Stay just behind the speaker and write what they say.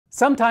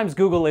Sometimes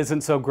Google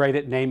isn't so great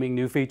at naming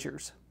new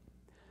features.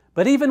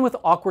 But even with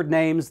awkward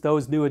names,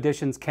 those new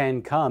additions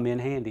can come in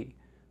handy.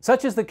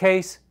 Such is the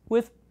case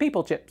with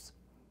People Chips,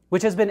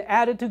 which has been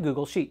added to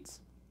Google Sheets.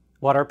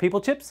 What are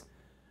People Chips?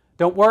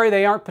 Don't worry,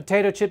 they aren't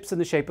potato chips in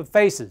the shape of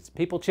faces.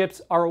 People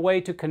Chips are a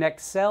way to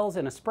connect cells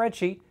in a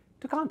spreadsheet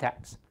to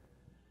contacts.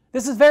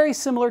 This is very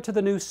similar to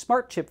the new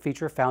Smart Chip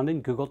feature found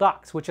in Google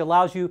Docs, which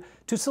allows you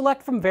to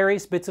select from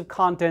various bits of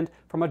content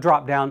from a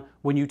drop-down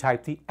when you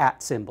type the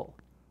 @ symbol.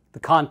 The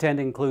content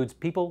includes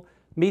people,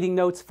 meeting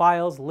notes,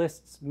 files,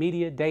 lists,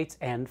 media, dates,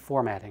 and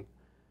formatting.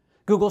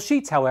 Google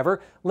Sheets, however,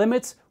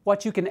 limits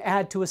what you can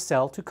add to a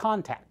cell to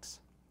contacts.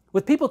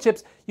 With People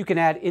Chips, you can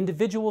add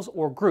individuals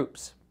or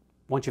groups.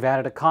 Once you've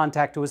added a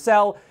contact to a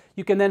cell,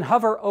 you can then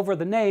hover over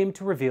the name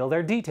to reveal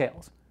their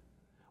details.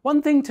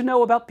 One thing to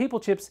know about People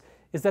Chips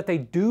is that they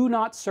do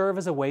not serve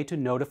as a way to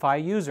notify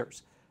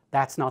users.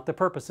 That's not the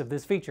purpose of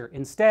this feature.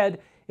 Instead,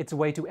 it's a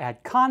way to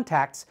add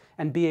contacts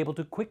and be able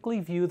to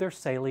quickly view their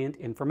salient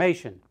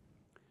information.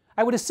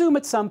 I would assume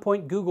at some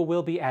point Google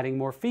will be adding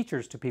more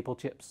features to People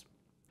Chips.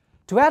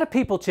 To add a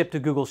People Chip to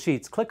Google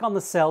Sheets, click on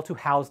the cell to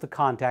house the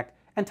contact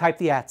and type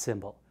the @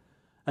 symbol.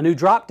 A new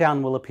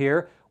drop-down will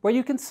appear where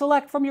you can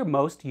select from your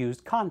most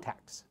used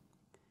contacts.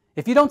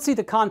 If you don't see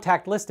the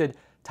contact listed,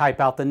 type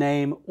out the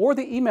name or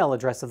the email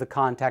address of the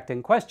contact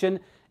in question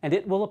and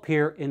it will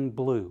appear in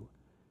blue.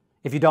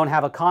 If you don't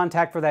have a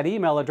contact for that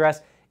email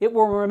address, it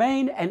will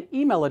remain an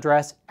email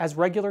address as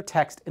regular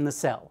text in the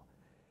cell.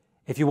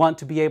 If you want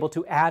to be able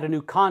to add a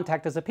new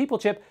contact as a People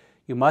Chip,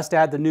 you must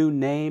add the new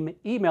name,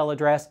 email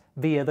address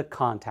via the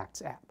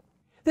Contacts app.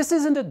 This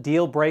isn't a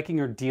deal-breaking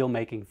or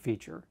deal-making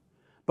feature,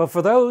 but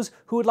for those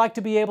who would like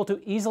to be able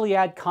to easily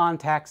add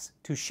contacts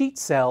to sheet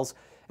cells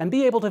and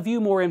be able to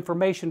view more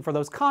information for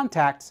those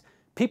contacts,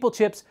 People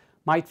Chips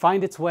might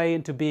find its way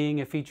into being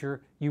a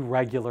feature you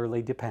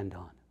regularly depend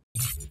on.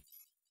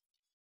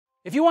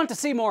 If you want to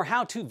see more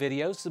how-to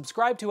videos,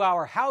 subscribe to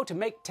our How to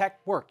Make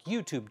Tech Work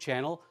YouTube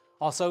channel.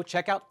 Also,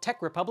 check out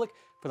TechRepublic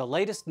for the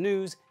latest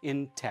news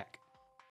in tech.